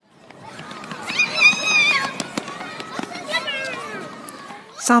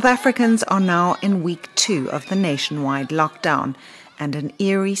South Africans are now in week 2 of the nationwide lockdown, and an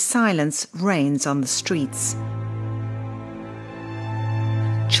eerie silence reigns on the streets.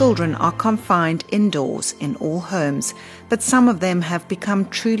 Children are confined indoors in all homes, but some of them have become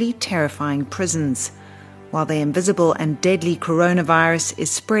truly terrifying prisons. While the invisible and deadly coronavirus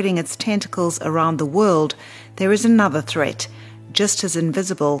is spreading its tentacles around the world, there is another threat, just as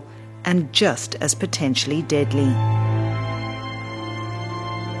invisible and just as potentially deadly.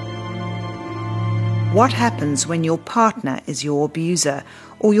 What happens when your partner is your abuser,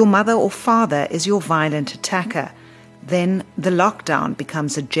 or your mother or father is your violent attacker? Then the lockdown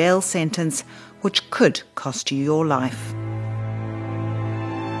becomes a jail sentence which could cost you your life.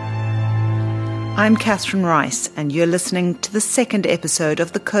 I'm Catherine Rice, and you're listening to the second episode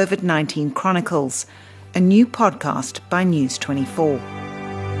of the Covid-19 Chronicles, a new podcast by News 24.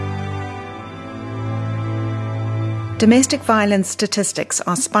 Domestic violence statistics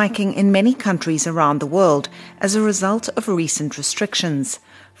are spiking in many countries around the world as a result of recent restrictions.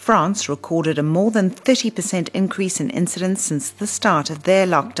 France recorded a more than 30% increase in incidents since the start of their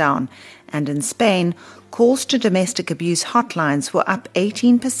lockdown, and in Spain, calls to domestic abuse hotlines were up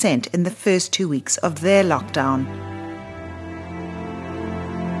 18% in the first 2 weeks of their lockdown.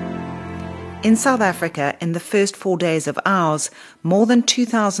 In South Africa, in the first 4 days of ours, more than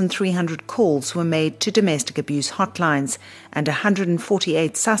 2,300 calls were made to domestic abuse hotlines and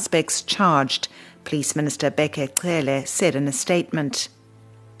 148 suspects charged, Police Minister Beke Cele said in a statement.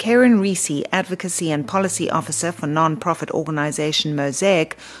 Karen Reese, Advocacy and Policy Officer for non-profit organisation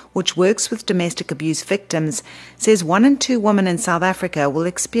Mosaic, which works with domestic abuse victims, says 1 in 2 women in South Africa will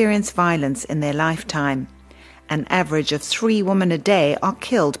experience violence in their lifetime. An average of 3 women a day are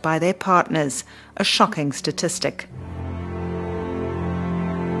killed by their partners, a shocking statistic.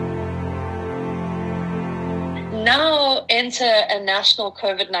 Now enter a national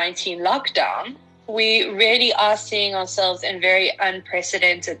COVID-19 lockdown. We really are seeing ourselves in very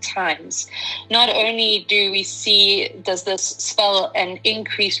unprecedented times. Not only does this spell an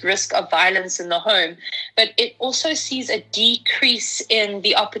increased risk of violence in the home, but it also sees a decrease in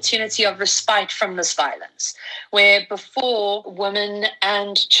the opportunity of respite from this violence, where before women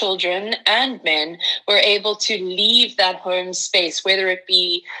and children and men were able to leave that home space, whether it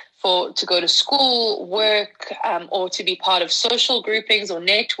be to go to school, work, or to be part of social groupings or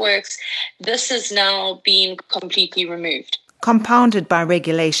networks, this has now been completely removed. Compounded by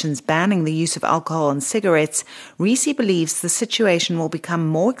regulations banning the use of alcohol and cigarettes, Reese believes the situation will become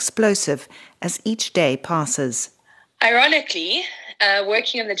more explosive as each day passes. Ironically,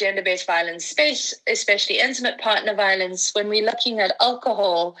 working in the gender-based violence space, especially intimate partner violence, when we're looking at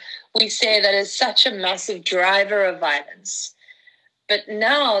alcohol, we say that it's such a massive driver of violence. But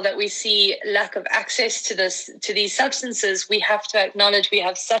now that we see lack of access to these substances, we have to acknowledge we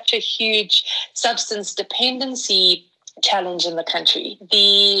have such a huge substance dependency challenge in the country.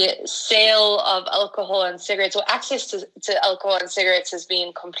 The sale of alcohol and cigarettes, or access to alcohol and cigarettes, has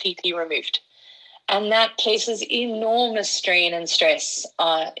been completely removed. And that places enormous strain and stress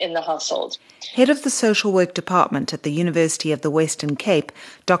in the household. Head of the Social Work Department at the University of the Western Cape,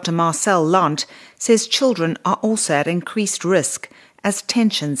 Dr. Marcel Lant, says children are also at increased risk as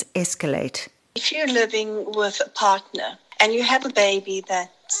tensions escalate. If you're living with a partner and you have a baby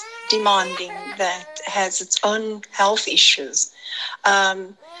that's demanding, that has its own health issues,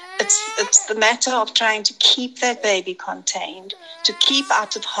 it's the matter of trying to keep that baby contained, to keep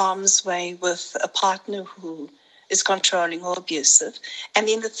out of harm's way with a partner who is controlling or abusive. And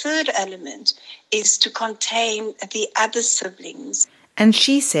then the third element is to contain the other siblings. And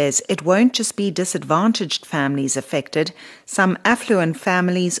she says it won't just be disadvantaged families affected. Some affluent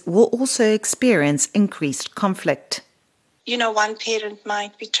families will also experience increased conflict. You know, one parent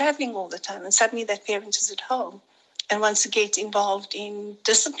might be traveling all the time and suddenly that parent is at home and wants to get involved in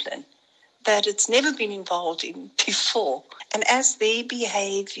discipline that it's never been involved in before. And as their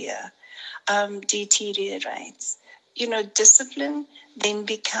behavior deteriorates, you know, discipline then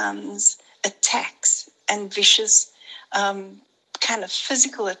becomes attacks and vicious kind of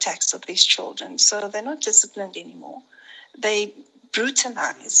physical attacks of these children. So they're not disciplined anymore. They're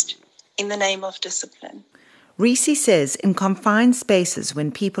brutalized in the name of discipline. Reese says in confined spaces,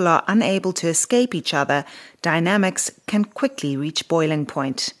 when people are unable to escape each other, dynamics can quickly reach boiling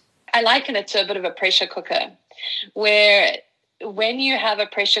point. I liken it to a bit of a pressure cooker, where when you have a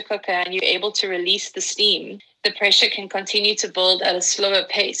pressure cooker and you're able to release the steam, the pressure can continue to build at a slower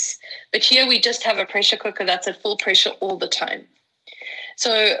pace. But here we just have a pressure cooker that's at full pressure all the time.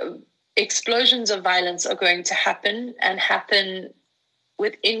 So explosions of violence are going to happen, and happen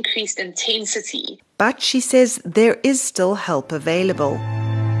with increased intensity. But she says there is still help available.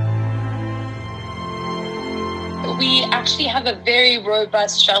 We actually have a very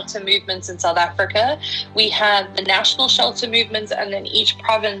robust shelter movement in South Africa. We have the national shelter movement, and then each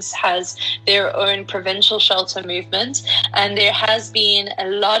province has their own provincial shelter movement. And there has been a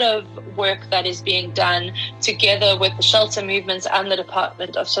lot of work that is being done together with the shelter movements and the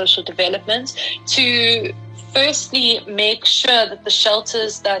Department of Social Development to firstly make sure that the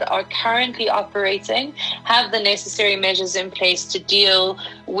shelters that are currently operating have the necessary measures in place to deal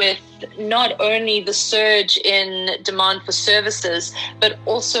with not only the surge in demand for services, but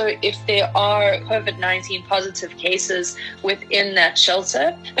also if there are COVID-19 positive cases within that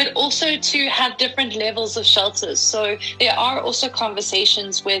shelter, but also to have different levels of shelters. So there are also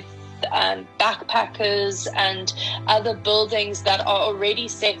conversations with backpackers and other buildings that are already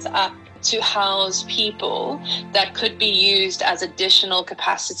set up to house people that could be used as additional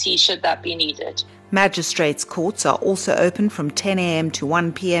capacity should that be needed. Magistrates' courts are also open from 10 a.m. to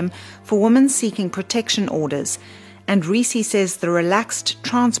 1 p.m. for women seeking protection orders, and Reese says the relaxed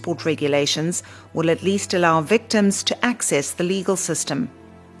transport regulations will at least allow victims to access the legal system.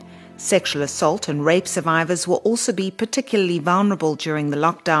 Sexual assault and rape survivors will also be particularly vulnerable during the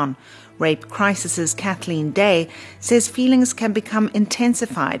lockdown. Rape Crisis's Kathleen Day says feelings can become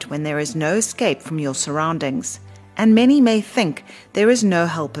intensified when there is no escape from your surroundings. And many may think there is no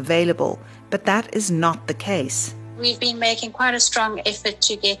help available, but that is not the case. We've been making quite a strong effort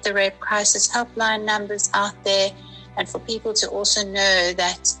to get the Rape Crisis helpline numbers out there and for people to also know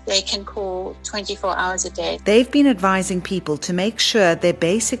that they can call 24 hours a day. They've been advising people to make sure their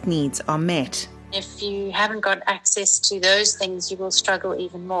basic needs are met. If you haven't got access to those things, you will struggle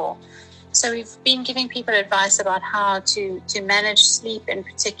even more. So we've been giving people advice about how to manage sleep in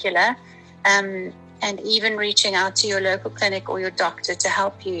particular, and even reaching out to your local clinic or your doctor to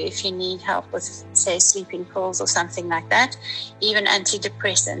help you if you need help with, say, sleeping pills or something like that. Even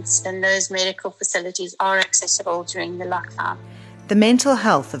antidepressants, and those medical facilities are accessible during the lockdown. The mental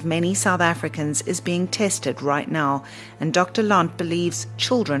health of many South Africans is being tested right now, and Dr. Lant believes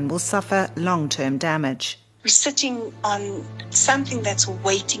children will suffer long-term damage. We're sitting on something that's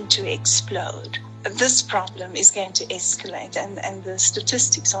waiting to explode. This problem is going to escalate, and the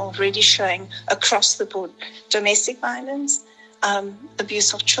statistics are already showing across the board domestic violence,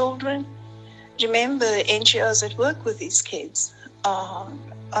 abuse of children. Remember, NGOs that work with these kids are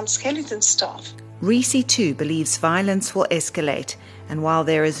on skeleton staff. Reese too believes violence will escalate, and while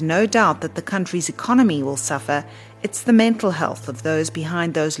there is no doubt that the country's economy will suffer, it's the mental health of those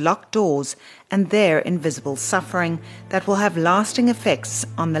behind those locked doors and their invisible suffering that will have lasting effects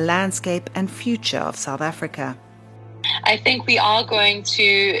on the landscape and future of South Africa. I think we are going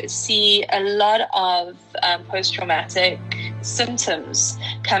to see a lot of post-traumatic symptoms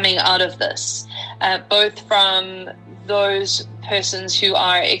coming out of this, both from those persons who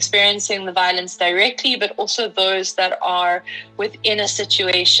are experiencing the violence directly, but also those that are within a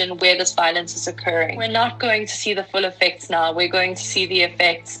situation where this violence is occurring. We're not going to see the full effects now. We're going to see the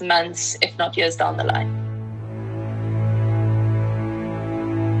effects months, if not years down the line.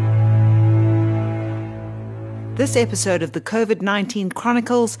 This episode of the COVID-19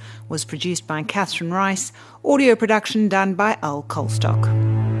 Chronicles was produced by Catherine Rice, audio production done by Al Colstock.